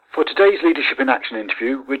For today's Leadership in Action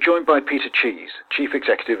interview, we're joined by Peter Cheese, Chief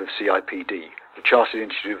Executive of CIPD, the Chartered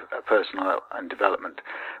Institute of Personnel and Development,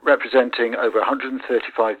 representing over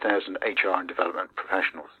 135,000 HR and development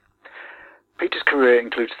professionals. Peter's career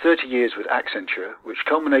includes 30 years with Accenture, which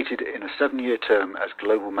culminated in a 7-year term as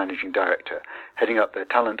Global Managing Director, heading up their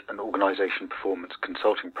talent and organisation performance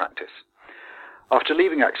consulting practice. After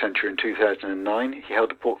leaving Accenture in 2009, he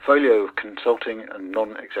held a portfolio of consulting and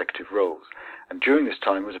non-executive roles, and during this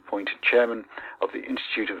time was appointed Chairman of the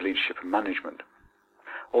Institute of Leadership and Management.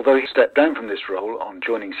 Although he stepped down from this role on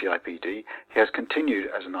joining CIPD, he has continued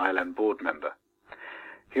as an ILM board member.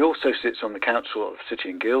 He also sits on the Council of City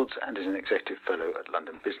and Guilds and is an Executive Fellow at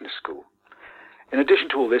London Business School. In addition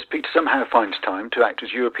to all this, Peter somehow finds time to act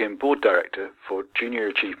as European Board Director for Junior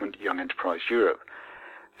Achievement Young Enterprise Europe.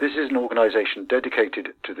 This is an organisation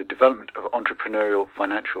dedicated to the development of entrepreneurial,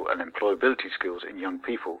 financial and employability skills in young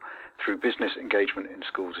people through business engagement in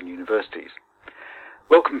schools and universities.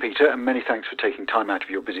 Welcome, Peter, and many thanks for taking time out of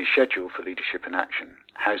your busy schedule for Leadership in Action.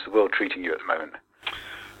 How's the world treating you at the moment?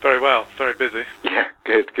 Very well, very busy. Yeah,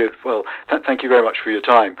 good. Well, thank you very much for your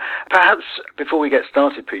time. Perhaps before we get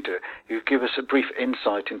started, Peter, you could give us a brief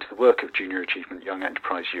insight into the work of Junior Achievement Young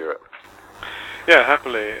Enterprise Europe. Yeah,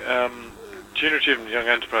 happily. Junior Achievement Young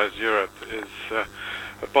Enterprise Europe is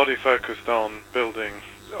a body focused on building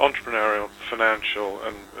entrepreneurial, financial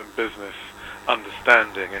and business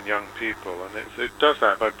understanding in young people, and it does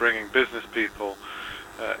that by bringing business people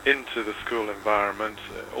into the school environment,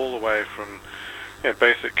 all the way from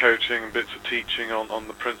basic coaching and bits of teaching on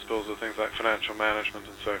the principles of things like financial management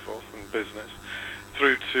and so forth and business,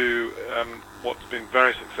 through to what's been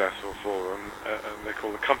very successful for them, and they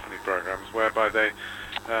call the company programs, whereby they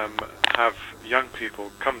have young people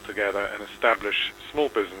come together and establish small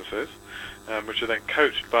businesses, which are then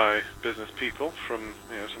coached by business people from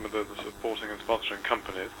some of the supporting and sponsoring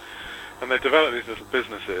companies, and they develop these little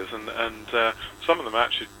businesses, and some of them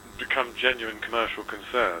actually become genuine commercial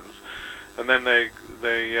concerns. And then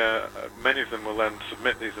many of them will then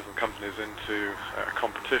submit these little companies into a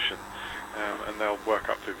competition, and they'll work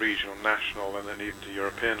up to regional, national, and then even to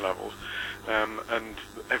European levels. And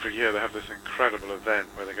every year they have this incredible event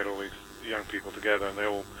where they get all these young people together, and they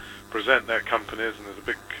all present their companies, and there's a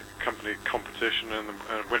big company competition, and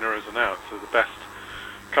a winner is announced. So the best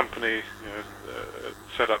company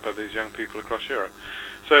set up by these young people across Europe.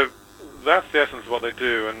 So that's the essence of what they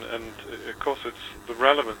do, and of course the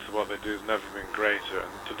relevance of what they do has never been greater.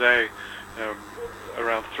 And today,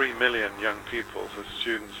 around 3 million young people, so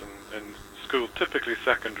students in school, typically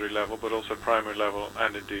secondary level, but also primary level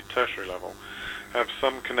and indeed tertiary level, have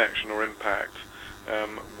some connection or impact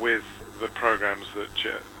with the programs that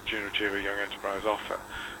Junior Achiever Young Enterprise offer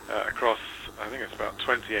across, I think it's about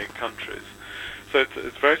 28 countries. So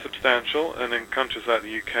it's very substantial, and in countries like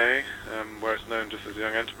the UK, where it's known just as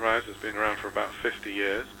Young Enterprise, it's been around for about 50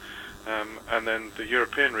 years. And then the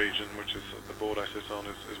European region, which is the board I sit on,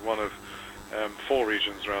 is one of 4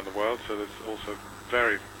 regions around the world. So there's also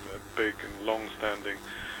very big and long-standing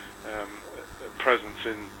presence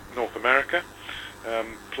in North America,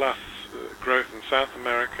 plus growth in South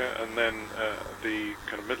America, and then the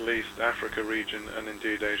kind of Middle East, Africa region, and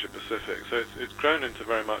indeed Asia Pacific. So it's grown into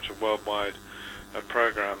very much a worldwide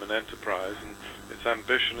program and enterprise, and its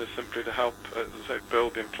ambition is simply to help, as I say,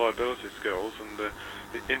 build the employability skills and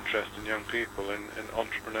the interest in young people in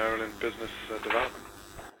entrepreneurial and business development.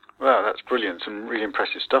 Wow, that's brilliant. Some really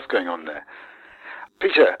impressive stuff going on there.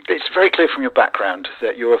 Peter, it's very clear from your background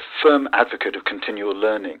that you're a firm advocate of continual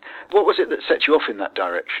learning. What was it that set you off in that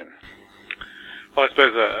direction? Well, I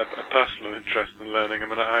suppose a personal interest in learning. I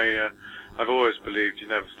mean, I've always believed you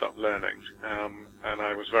never stop learning, and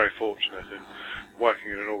I was very fortunate in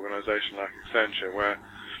working in an organisation like Accenture, where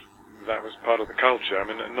that was part of the culture. I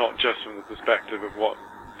mean, not just from the perspective of what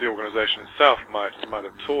the organisation itself might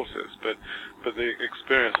have taught us, but the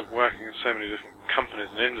experience of working in so many different companies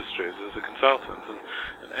and industries as a consultant, and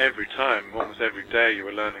every time, almost every day, you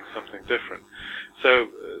were learning something different. So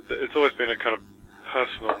it's always been a kind of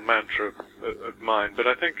personal mantra of mine. But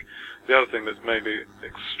I think the other thing that's made me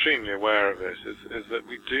extremely aware of this is that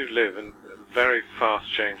we do live in very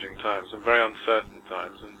fast-changing times and very uncertain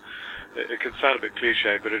times, and it can sound a bit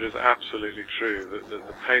cliche, but it is absolutely true that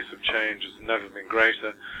the pace of change has never been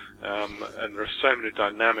greater, and there are so many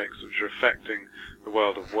dynamics which are affecting the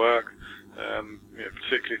world of work,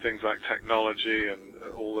 particularly things like technology and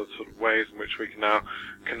all the sort of ways in which we can now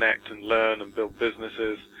connect and learn and build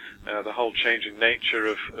businesses, the whole changing nature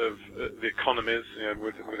of the economies,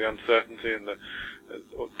 with the uncertainty and the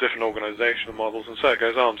different organizational models, and so it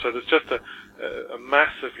goes on. So there's just a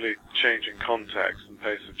massively changing context and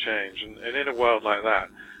pace of change, and in a world like that,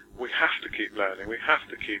 we have to keep learning, we have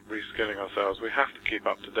to keep reskilling ourselves, we have to keep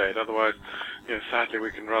up to date. Otherwise, sadly,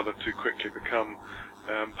 we can rather too quickly become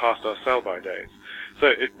past our sell-by dates.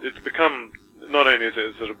 So it's become, not only is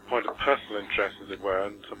it a sort of point of personal interest, as it were,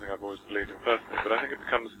 and something I've always believed in personally, but I think it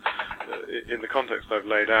becomes, in the context I've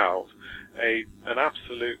laid out, an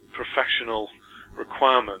absolute professional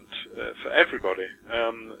requirement for everybody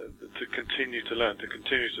to continue to learn, to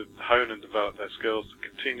continue to hone and develop their skills, to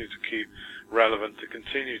continue to keep relevant, to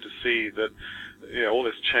continue to see that all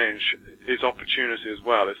this change is opportunity as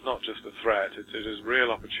well. It's not just a threat, it is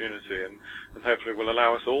real opportunity, and hopefully will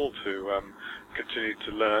allow us all to continue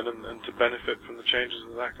to learn and to benefit from the changes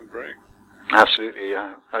that can bring. Absolutely,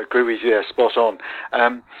 I agree with you, spot on.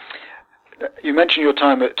 You mentioned your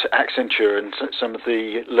time at Accenture and some of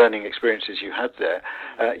the learning experiences you had there.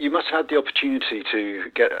 You must have had the opportunity to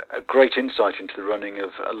get a great insight into the running of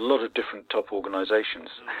a lot of different top organisations.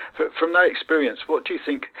 From that experience, what do you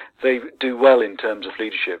think they do well in terms of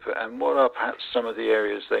leadership, and what are perhaps some of the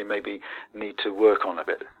areas they maybe need to work on a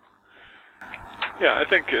bit? Yeah, I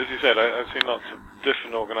think, as you said, I've seen lots of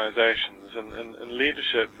different organisations, and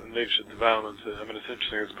leadership and leadership development, I mean, it's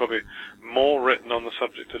interesting, there's probably more written on the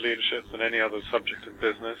subject of leadership than any other subject in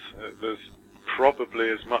business. There's probably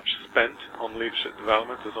as much spent on leadership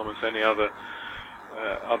development as almost any other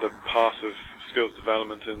part of skills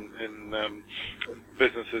development in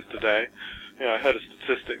businesses today. I heard a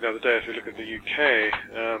statistic the other day, if you look at the UK,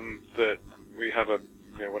 that we have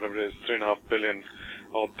whatever it is, £3.5 billion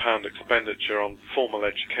odd expenditure on formal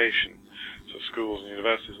education, so schools and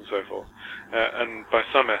universities and so forth. And by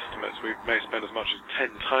some estimates, we may spend as much as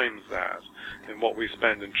 10 times that in what we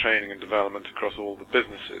spend in training and development across all the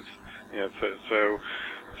businesses. So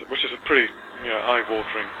which is a pretty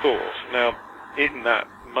eye-watering thought. Now, in that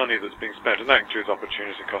money that's being spent, and that includes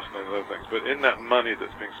opportunity costs and those other things, but in that money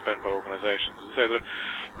that's being spent by organisations, so that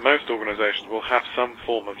most organisations will have some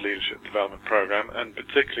form of leadership development program, and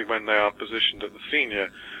particularly when they are positioned at the senior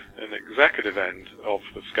and executive end of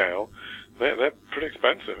the scale, they're pretty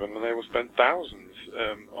expensive, and they will spend thousands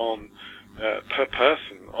per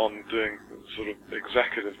person on doing sort of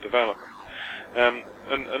executive development. And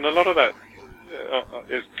a lot of that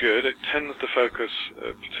is good. It tends to focus,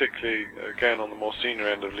 particularly, again, on the more senior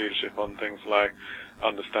end of leadership, on things like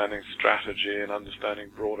understanding strategy and understanding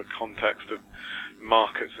broader context of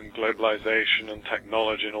markets and globalization and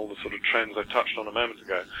technology and all the sort of trends I touched on a moment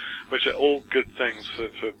ago, which are all good things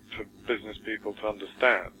for business people to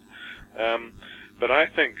understand. But I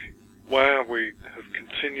think where we have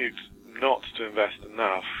continued not to invest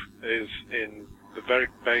enough is in the very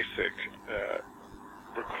basic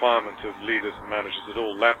requirement of leaders and managers at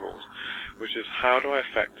all levels, which is how do I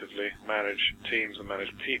effectively manage teams and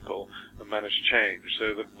manage people and manage change.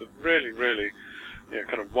 So the really, really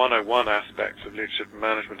kind of 101 aspects of leadership and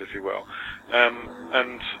management, if you will.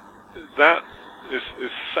 And that is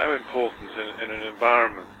so important in an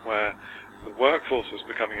environment where the workforce is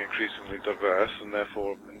becoming increasingly diverse and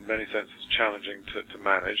therefore in many senses challenging to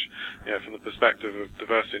manage, from the perspective of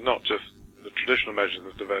diversity, not just the traditional measures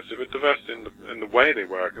of diversity, but diversity in the way they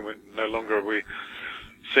work. And no longer are we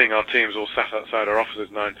seeing our teams all sat outside our offices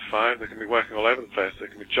 9 to 5. They can be working all over the place. They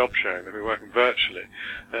can be job sharing. They can be working virtually.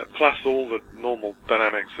 Plus all the normal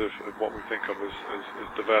dynamics of what we think of as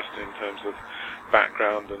diversity in terms of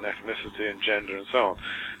background and ethnicity and gender and so on.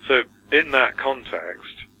 So in that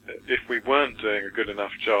context, if we weren't doing a good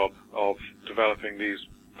enough job of developing these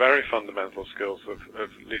very fundamental skills of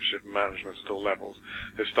leadership and management at all levels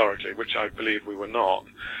historically, which I believe we were not,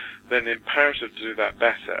 then the imperative to do that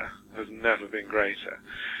better has never been greater.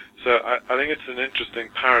 So I think it's an interesting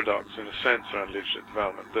paradox in a sense around leadership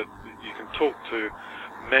development, that you can talk to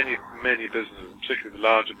many, many businesses, particularly the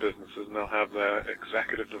larger businesses, and they'll have their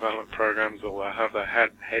executive development programs, or they'll have their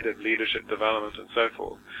head of leadership development and so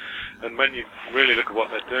forth. And when you really look at what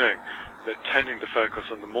they're doing, they're tending to focus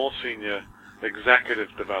on the more senior executive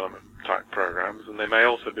development type programs, and they may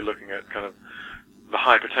also be looking at kind of the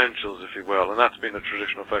high potentials, if you will, and that's been the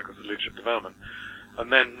traditional focus of leadership development.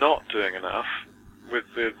 And then not doing enough with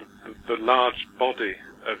the large body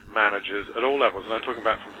of managers at all levels, and I'm talking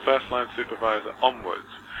about from first-line supervisor onwards,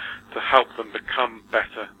 to help them become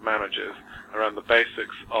better managers around the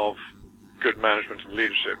basics of good management and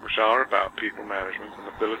leadership, which are about people management and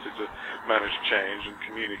ability to manage change and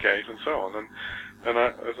communicate and so on. And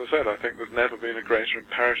as I said, I think there's never been a greater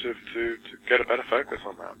imperative to get a better focus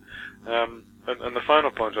on that. And the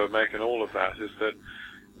final point I would make in all of that is that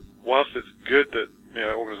whilst it's good that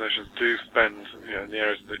organisations do spend in the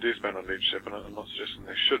areas that they do spend on leadership, and I'm not suggesting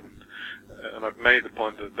they shouldn't, and I've made the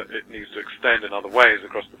point that it needs to extend in other ways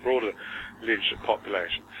across the broader leadership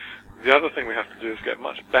population, the other thing we have to do is get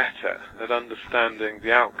much better at understanding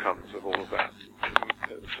the outcomes of all of that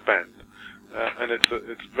spend. And it's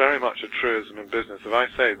very much a truism in business. If I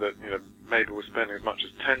say that, maybe we're spending as much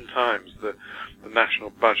as 10 times the national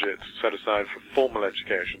budget set aside for formal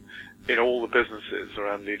education in all the businesses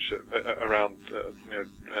around leadership, around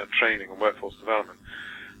training and workforce development,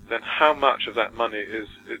 then how much of that money is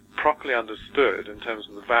properly understood in terms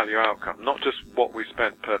of the value outcome, not just what we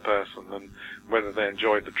spent per person and whether they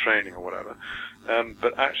enjoyed the training or whatever,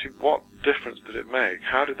 but actually what difference did it make?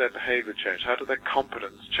 How did their behavior change? How did their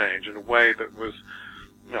competence change in a way that was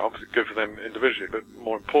obviously good for them individually, but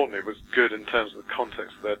more importantly, it was good in terms of the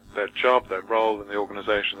context of their job, their role in the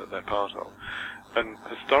organization that they're part of. And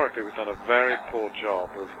historically, we've done a very poor job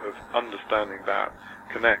of understanding that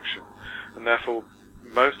connection, and therefore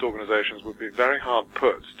most organizations would be very hard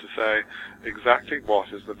put to say exactly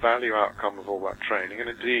what is the value outcome of all that training. And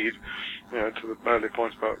indeed, to the earlier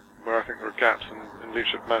points about where I think there are gaps in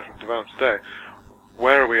leadership management development today,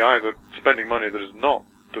 where are we either spending money that is not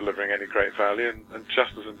delivering any great value, and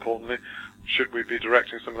just as importantly, should we be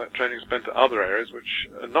directing some of that training spend to other areas which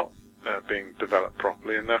are not being developed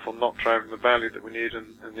properly, and therefore not driving the value that we need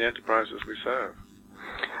in the enterprises we serve?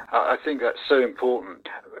 I think that's so important.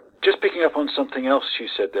 Just picking up on something else you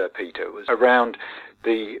said there, Peter, was around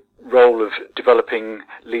the role of developing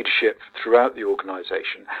leadership throughout the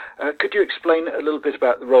organisation. Could you explain a little bit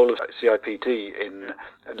about the role of CIPD in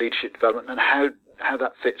leadership development and how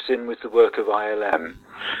that fits in with the work of ILM?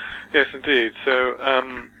 Yes, indeed. So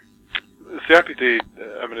CIPD,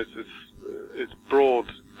 its broad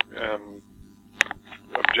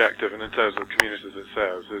objective, and in terms of the communities it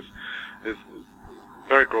serves, is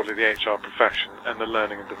very broadly the HR profession and the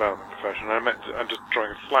learning and development profession. I'm just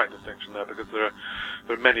drawing a slight distinction there because there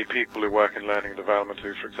are many people who work in learning and development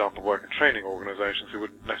who, for example, work in training organisations who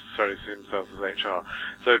wouldn't necessarily see themselves as HR.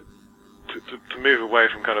 So to move away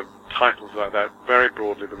from kind of titles like that, very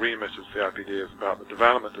broadly the remit of CIPD is about the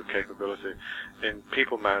development of capability in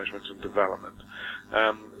people management and development.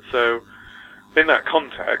 So in that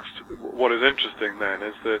context, what is interesting then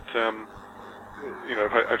is that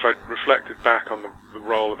if I reflected back on the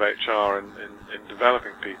role of HR in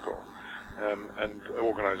developing people and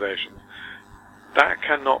organisations, that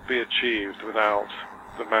cannot be achieved without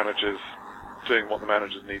the managers doing what the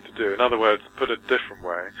managers need to do. In other words, put a different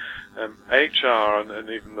way, HR and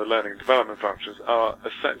even the learning and development functions are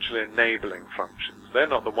essentially enabling functions. They're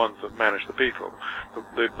not the ones that manage the people.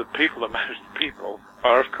 The people that manage the people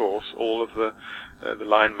are, of course, all of the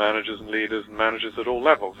line managers and leaders and managers at all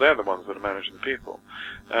levels. They're the ones that are managing the people.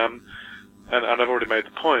 And I've already made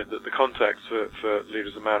the point that the context for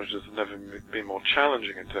leaders and managers has never been more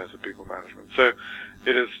challenging in terms of people management. So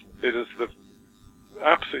it is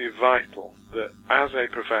absolutely vital that as a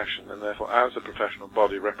profession, and therefore as a professional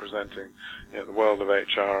body representing the world of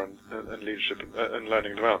HR and leadership and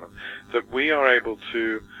learning and development, that we are able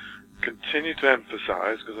to continue to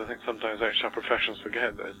emphasize, because I think sometimes HR professionals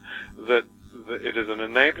forget this, that it is an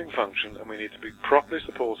enabling function and we need to be properly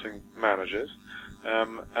supporting managers,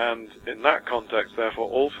 and in that context therefore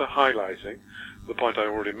also highlighting the point I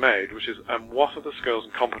already made, which is what are the skills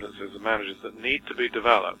and competencies of managers that need to be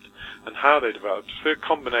developed and how they develop through a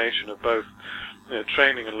combination of both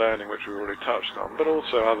training and learning, which we've already touched on, but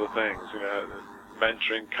also other things,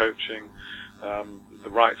 mentoring, coaching, the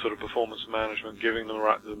right sort of performance management, giving them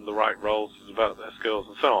the right roles to develop their skills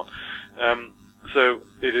and so on. So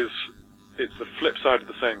it's the flip side of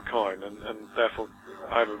the same coin, and therefore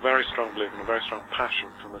I have a very strong belief and a very strong passion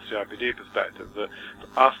from the CIPD perspective that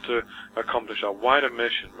for us to accomplish our wider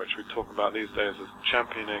mission, which we talk about these days as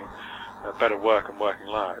championing better work and working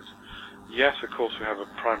lives. Yes, of course, we have a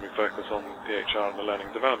primary focus on the HR and the learning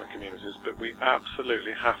and development communities, but we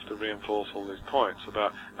absolutely have to reinforce all these points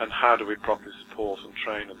about and how do we properly support and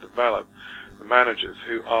train and develop the managers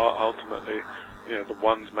who are ultimately the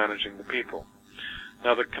ones managing the people.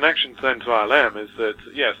 Now, the connection then to ILM is that,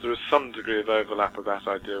 yes, there is some degree of overlap of that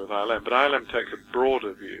idea with ILM, but ILM takes a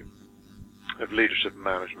broader view of leadership and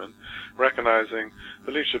management, recognizing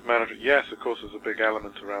the leadership management, yes, of course, there's a big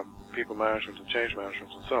element around people management and change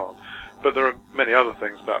management and so on, but there are many other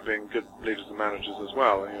things about being good leaders and managers as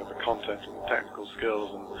well, the content and the technical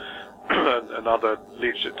skills and other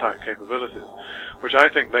leadership type capabilities, which I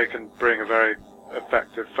think they can bring a very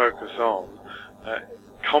effective focus on,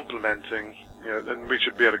 complementing, and we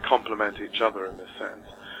should be able to complement each other in this sense,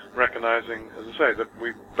 recognizing, as I say, that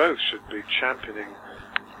we both should be championing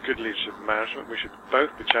good leadership and management. We should both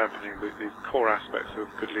be championing these core aspects of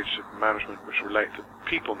good leadership and management which relate to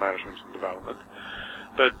people management and development.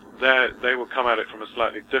 But they will come at it from a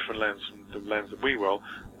slightly different lens from the lens that we will,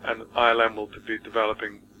 and ILM will be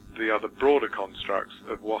developing the other broader constructs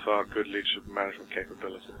of what are good leadership and management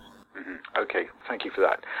capabilities. Mm-hmm. Okay, thank you for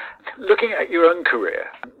that. Looking at your own career,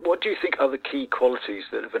 what do you think are the key qualities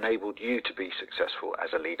that have enabled you to be successful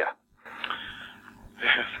as a leader?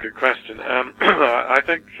 Yeah, that's a good question. I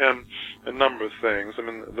think a number of things. I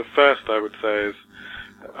mean, the first I would say is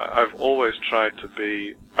I've always tried to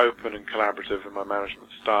be open and collaborative in my management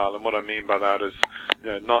style, and what I mean by that is,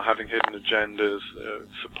 not having hidden agendas,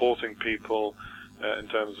 supporting people in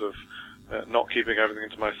terms of not keeping everything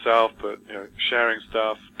to myself, but sharing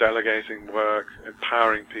stuff, delegating work,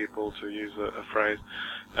 empowering people, to use a phrase,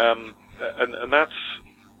 and that's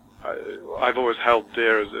I've always held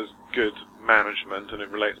dear as good management, and it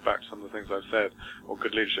relates back to some of the things I've said, or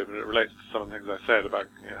good leadership, and it relates to some of the things I said about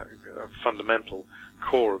a fundamental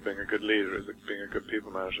core of being a good leader is being a good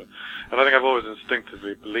people manager. And I think I've always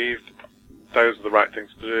instinctively believed those are the right things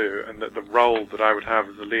to do, and that the role that I would have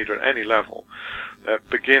as a leader at any level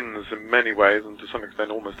begins in many ways, and to some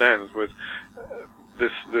extent almost ends, with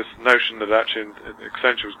this notion that actually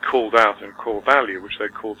Accenture was called out in core value, which they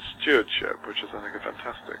called stewardship, which is, I think, a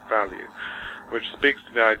fantastic value, which speaks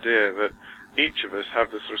to the idea that each of us have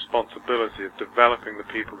this responsibility of developing the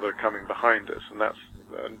people that are coming behind us, and that's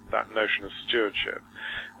that notion of stewardship.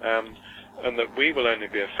 And that we will only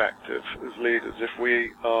be effective as leaders if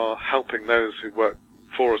we are helping those who work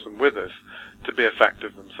for us and with us to be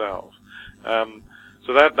effective themselves.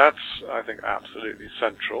 So that's, I think, absolutely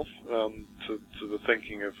central to the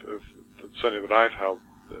thinking of certainly that I've held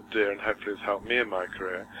dear and hopefully has helped me in my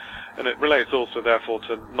career. And it relates also, therefore,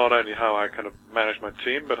 to not only how I kind of manage my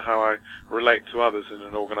team, but how I relate to others in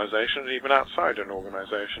an organization, and even outside an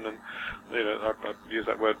organization. And, I use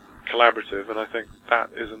that word collaborative, and I think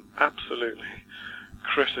that is an absolutely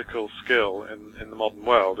critical skill in the modern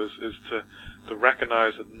world, is to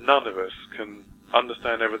recognize that none of us can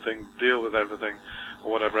understand everything, deal with everything,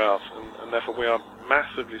 or whatever else, and therefore we are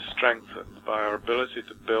massively strengthened by our ability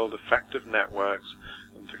to build effective networks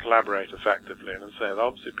and to collaborate effectively. And as I say, it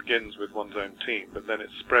obviously begins with one's own team, but then it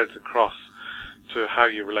spreads across to how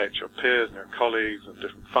you relate to your peers and your colleagues and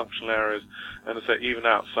different functional areas, and as I say, even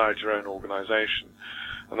outside your own organization.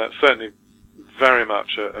 And that's certainly very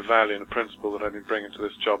much a value and a principle that I've been bringing to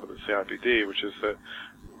this job at the CIPD, which is that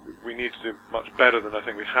we need to do much better than I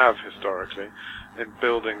think we have historically in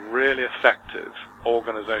building really effective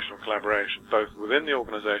organizational collaboration, both within the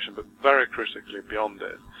organization but very critically beyond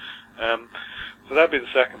it. So that'd be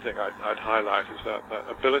the second thing I'd highlight, is that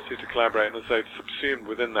ability to collaborate, and as I say, subsumed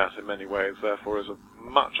within that in many ways, therefore, is a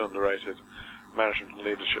much underrated management and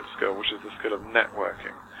leadership skill, which is the skill of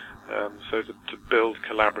networking. So to build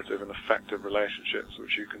collaborative and effective relationships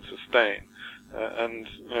which you can sustain. And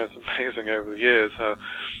it's amazing over the years how,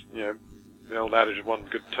 the old adage of one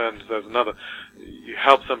good turn deserves another. You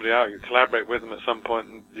help somebody out, you collaborate with them at some point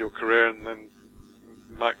in your career, and then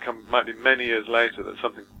might be many years later that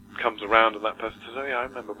something comes around and that person says, oh yeah, I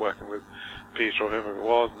remember working with Peter or whoever it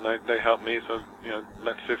was, and they helped me, so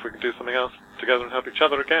let's see if we can do something else together and help each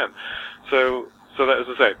other again. So that, as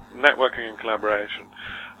I say, networking and collaboration.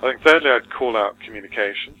 I think thirdly I'd call out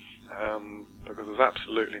communication, because there's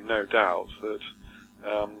absolutely no doubt that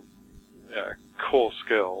a core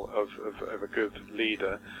skill of a good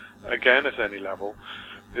leader, again at any level,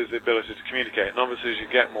 is the ability to communicate. And obviously as you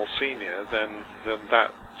get more senior, then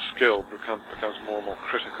that skill becomes more and more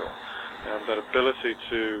critical. That ability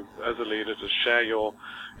to, as a leader, to share your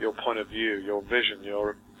point of view, your vision,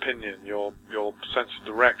 your opinion, your sense of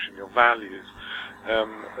direction, your values,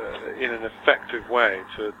 in an effective way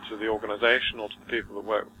to the organization or to the people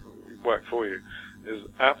that work for you, is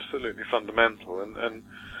absolutely fundamental. And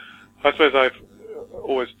I suppose I've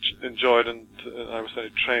always enjoyed, and I was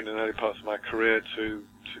certainly trained in early parts of my career to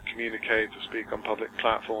communicate, to speak on public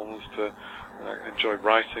platforms, to enjoy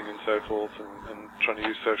writing and so forth, and trying to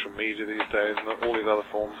use social media these days and all these other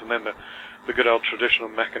forms, and then the good old traditional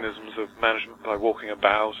mechanisms of management by walking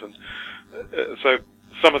about, and so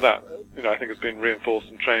some of that, I think has been reinforced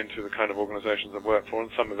and trained through the kind of organizations I've worked for,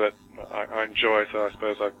 and some of it I enjoy, so I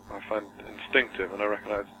suppose I find instinctive, and I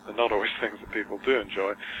recognize they're not always things that people do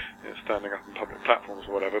enjoy, standing up on public platforms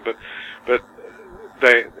or whatever, but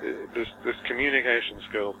this communication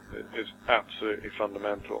skill is absolutely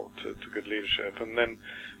fundamental to good leadership. And then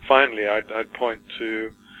finally I'd point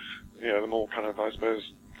to the more kind of, I suppose,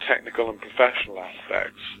 technical and professional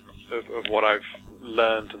aspects of what I've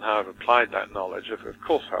learned and how I've applied that knowledge have of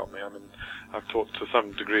course helped me. I mean, I've talked to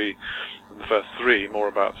some degree in the first three more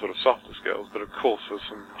about sort of softer skills, but of course there's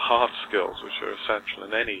some hard skills which are essential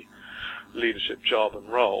in any leadership job and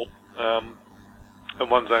role, and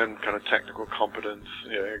one's own kind of technical competence,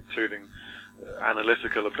 including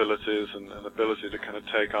analytical abilities and ability to kind of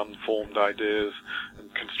take unformed ideas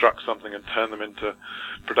and construct something and turn them into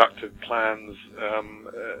productive plans,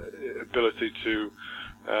 ability to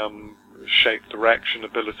shape direction,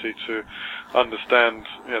 ability to understand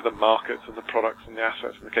the markets and the products and the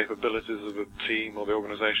assets and the capabilities of the team or the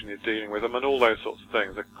organization you're dealing with. I mean, all those sorts of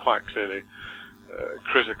things are quite clearly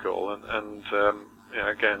critical. And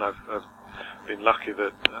again, I've been lucky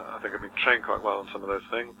that I think I've been trained quite well on some of those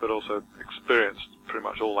things, but also experienced pretty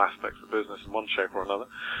much all aspects of business in one shape or another.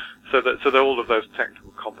 So that all of those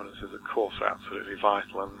technical competencies, of course, are absolutely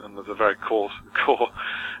vital, and there's a very core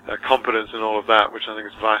competence in all of that, which I think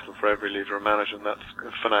is vital for every leader and manager, and that's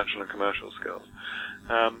financial and commercial skills.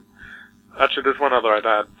 Actually, there's one other I'd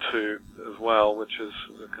add to as well, which is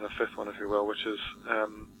the kind of fifth one, if you will, which is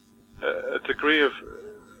a degree of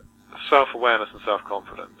self-awareness and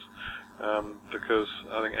self-confidence. Because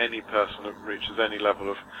I think any person that reaches any level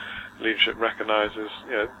of leadership recognizes,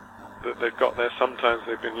 that they've got there. Sometimes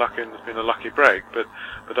they've been lucky and there's been a lucky break,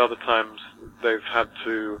 but other times they've had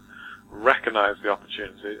to recognize the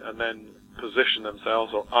opportunity and then position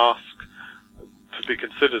themselves or ask to be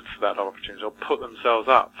considered for that opportunity or put themselves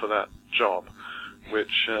up for that job,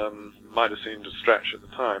 which might have seemed a stretch at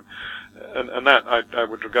the time. And that I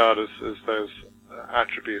would regard as those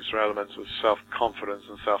attributes or elements of self-confidence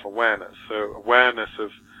and self-awareness. So awareness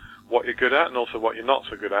of what you're good at and also what you're not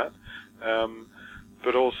so good at,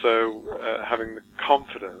 but also having the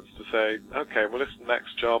confidence to say, okay, well, this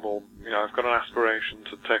next job, or I've got an aspiration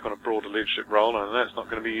to take on a broader leadership role, and I know it's not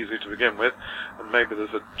going to be easy to begin with, and maybe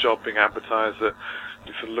there's a job being advertised that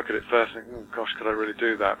you sort of look at it first and think, oh gosh, could I really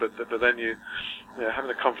do that? But then you having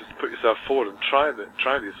the confidence to put yourself forward and try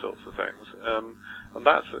these sorts of things. And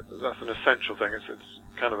that's an essential thing. It's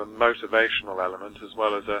kind of a motivational element as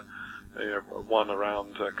well as a one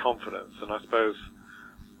around confidence. And I suppose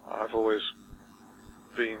I've always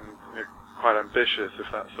been quite ambitious, if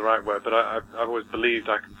that's the right word, but I've always believed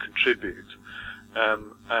I can contribute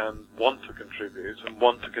and want to contribute and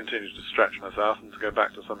want to continue to stretch myself. And to go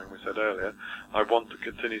back to something we said earlier, I want to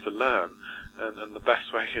continue to learn. And the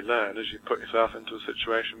best way you learn is you put yourself into a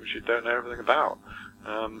situation which you don't know everything about.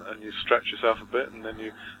 And you stretch yourself a bit, and then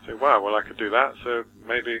you say, wow, well, I could do that, so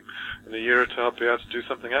maybe in a year or two I'll be able to do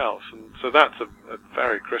something else. And so that's a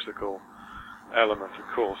very critical element,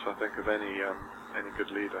 of course, I think, of any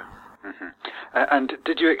good leader. Mm-hmm. And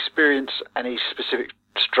did you experience any specific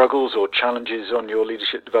struggles or challenges on your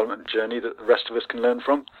leadership development journey that the rest of us can learn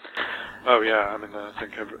from? Oh yeah, I mean, I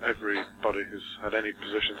think everybody who's had any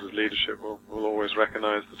positions of leadership will always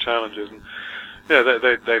recognise the challenges, and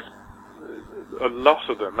they've a lot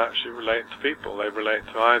of them actually relate to people. They relate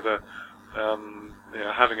to either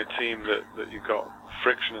having a team that you've got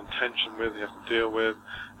friction and tension with, you have to deal with,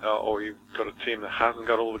 or you've got a team that hasn't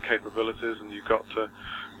got all the capabilities, and you've got to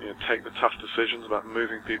take the tough decisions about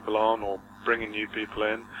moving people on or bringing new people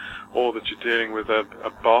in, or that you're dealing with a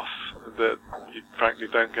boss that you frankly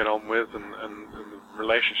don't get on with, and the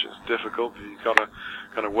relationship's difficult, but you've got to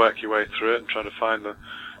kind of work your way through it and try to find the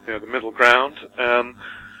middle ground.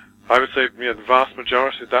 I would say the vast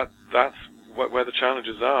majority that's where the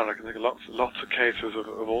challenges are, and I can think of lots of cases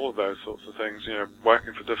of all of those sorts of things.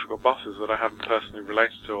 Working for difficult bosses that I haven't personally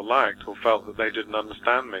related to or liked, or felt that they didn't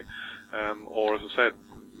understand me, or as I said,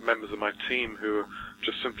 members of my team who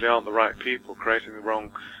just simply aren't the right people, creating the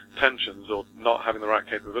wrong tensions or not having the right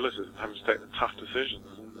capabilities and having to take the tough decisions.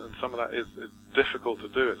 And some of that is difficult to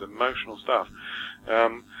do. It's emotional stuff.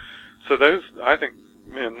 So those, I think,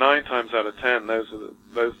 9 times out of 10, those are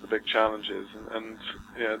the big challenges. And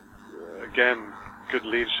again, good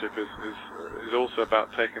leadership is also about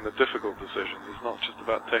taking the difficult decisions. It's not just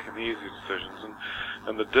about taking the easy decisions.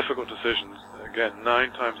 And the difficult decisions, again,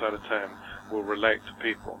 9 times out of 10 will relate to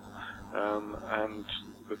people. And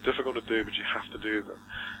they're difficult to do, but you have to do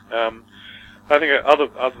them. I think other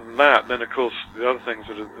than that, then of course the other things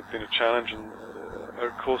that have been a challenge, and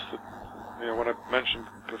of course what I mentioned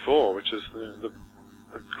before, which is the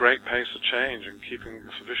great pace of change and keeping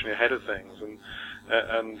sufficiently ahead of things,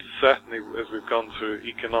 and certainly as we've gone through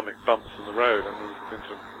economic bumps in the road, and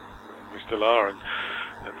we still are, and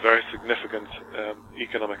very significant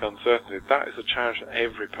economic uncertainty. That is a challenge for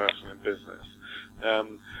every person in business,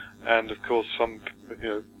 and of course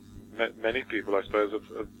many people, I suppose,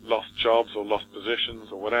 have lost jobs or lost positions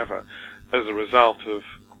or whatever as a result of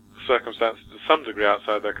circumstances to some degree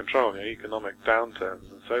outside their control, economic downturns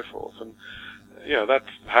and so forth. And that's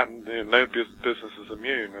happened. No business is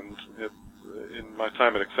immune. And in my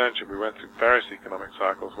time at Accenture, we went through various economic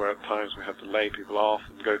cycles where at times we had to lay people off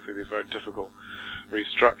and go through these very difficult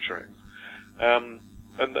restructurings.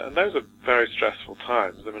 And those are very stressful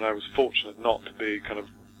times. I mean, I was fortunate not to be kind of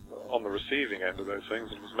on the receiving end of those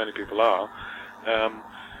things, as many people are.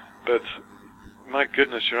 But my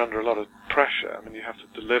goodness, you're under a lot of pressure. I mean, you have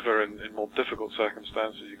to deliver in more difficult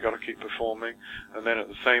circumstances. You've got to keep performing, and then at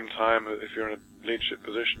the same time, if you're in a leadership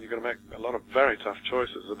position, you've got to make a lot of very tough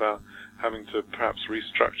choices about having to perhaps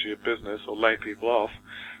restructure your business or lay people off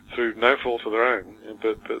through no fault of their own,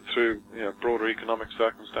 but through broader economic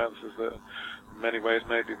circumstances that in many ways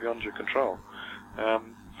may be beyond your control.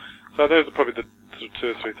 So those are probably the two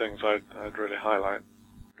or three things I'd really highlight.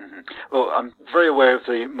 Mm-hmm. Well, I'm very aware of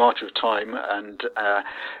the march of time, and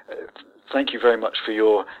thank you very much for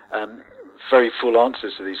your very full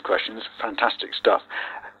answers to these questions. Fantastic stuff.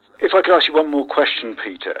 If I could ask you one more question,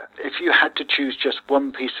 Peter, if you had to choose just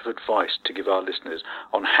one piece of advice to give our listeners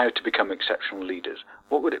on how to become exceptional leaders,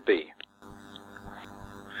 what would it be?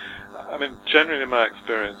 I mean, generally in my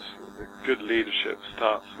experience, good leadership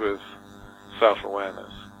starts with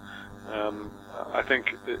self-awareness. I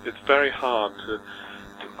think it's very hard to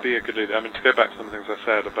be a good leader. I mean, to go back to some of the things I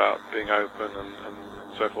said about being open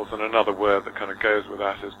and so forth, and another word that kind of goes with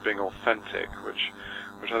that is being authentic, which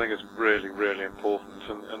I think is really, really important.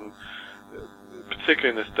 And particularly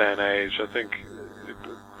in this day and age, I think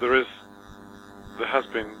there has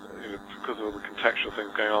been, because of all the contextual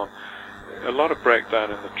things going on, a lot of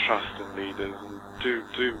breakdown in the trust in leaders. And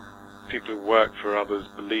do people who work for others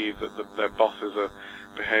believe that their bosses are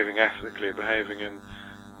behaving ethically, behaving in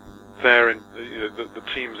the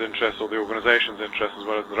team's interest or the organisation's interest as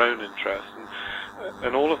well as their own interest,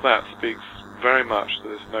 and all of that speaks very much to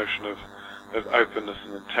this notion of openness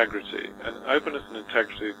and integrity. And openness and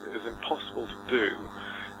integrity is impossible to do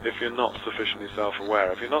if you're not sufficiently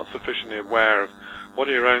self-aware, if you're not sufficiently aware of what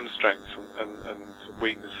are your own strengths and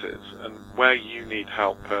weaknesses and where you need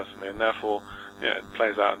help personally, and therefore it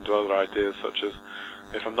plays out into other ideas such as,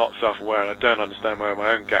 if I'm not self-aware and I don't understand where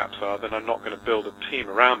my own gaps are, then I'm not going to build a team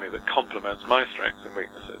around me that complements my strengths and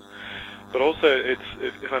weaknesses. But also,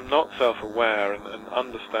 if I'm not self-aware and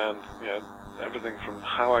understand, everything from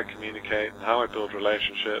how I communicate and how I build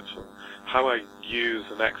relationships and how I use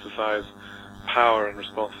and exercise power and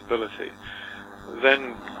responsibility,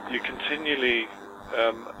 then you're continually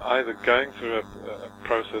either going through a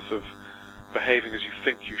process of behaving as you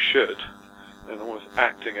think you should, and almost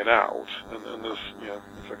acting it out. And there's,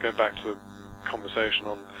 if I go back to the conversation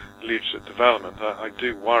on leadership development, I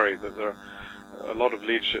do worry that there are a lot of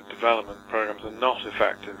leadership development programs are not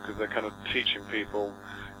effective because they're kind of teaching people,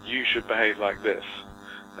 you should behave like this.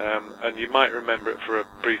 And you might remember it for a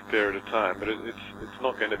brief period of time, but it's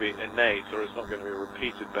not going to be innate, or it's not going to be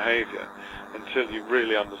repeated behavior until you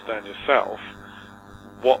really understand yourself,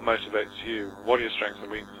 what motivates you, what are your strengths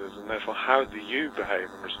and weaknesses, and therefore how do you behave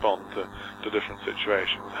and respond to different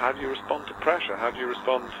situations? How do you respond to pressure? How do you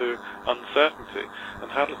respond to uncertainty?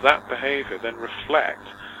 And how does that behavior then reflect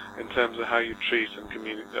in terms of how you treat and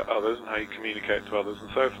communicate to others and how you communicate to others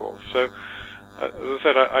and so forth? So, as I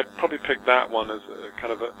said, I'd probably pick that one as a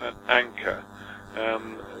kind of an anchor,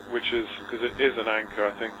 which is, because it is an anchor,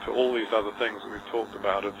 I think, to all these other things that we've talked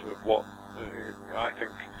about of what I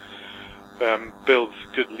think builds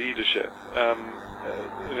good leadership.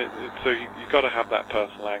 So you've got to have that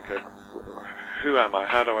personal anchor. Who am I?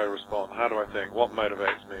 How do I respond? How do I think? What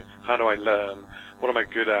motivates me? How do I learn? What am I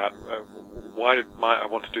good at? Why might I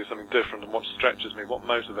want to do something different? And what stretches me? What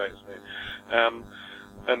motivates me?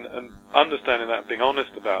 And understanding that, being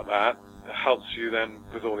honest about that, helps you then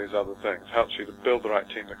with all these other things. Helps you to build the right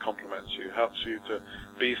team that complements you. Helps you to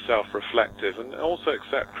be self-reflective and also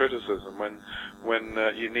accept criticism when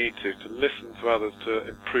you need to listen to others, to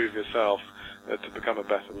improve yourself, to become a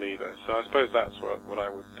better leader. So I suppose that's what I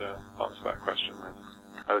would answer that question with.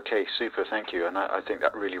 Okay, super, thank you, and I think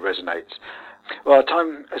that really resonates. Well, our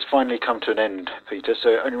time has finally come to an end, Peter, so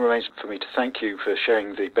it only remains for me to thank you for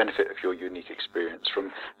sharing the benefit of your unique experience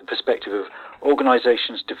from the perspective of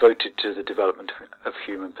organisations devoted to the development of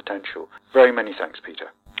human potential. Very many thanks,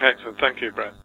 Peter. Excellent, thank you, Brett.